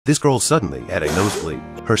This girl suddenly had a nosebleed.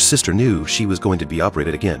 Her sister knew she was going to be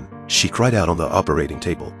operated again. She cried out on the operating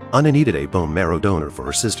table. Anna needed a bone marrow donor for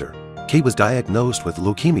her sister. Kate was diagnosed with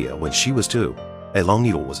leukemia when she was 2. A long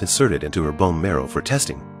needle was inserted into her bone marrow for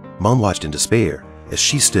testing. Mom watched in despair as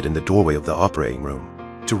she stood in the doorway of the operating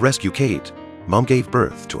room. To rescue Kate, Mom gave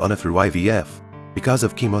birth to Anna through IVF. Because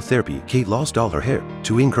of chemotherapy, Kate lost all her hair.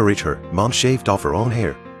 To encourage her, Mom shaved off her own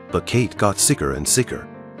hair. But Kate got sicker and sicker.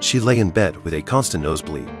 She lay in bed with a constant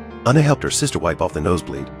nosebleed. Anna helped her sister wipe off the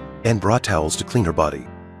nosebleed and brought towels to clean her body.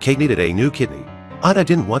 Kate needed a new kidney. Anna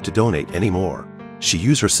didn't want to donate anymore. She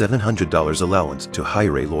used her $700 allowance to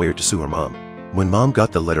hire a lawyer to sue her mom. When Mom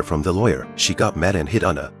got the letter from the lawyer, she got mad and hit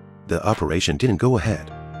Anna. The operation didn't go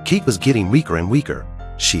ahead. Kate was getting weaker and weaker.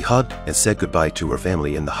 She hugged and said goodbye to her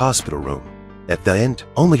family in the hospital room. At the end,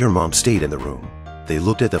 only her mom stayed in the room. They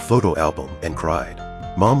looked at the photo album and cried.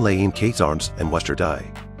 Mom lay in Kate's arms and watched her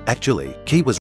die. Actually, Kate was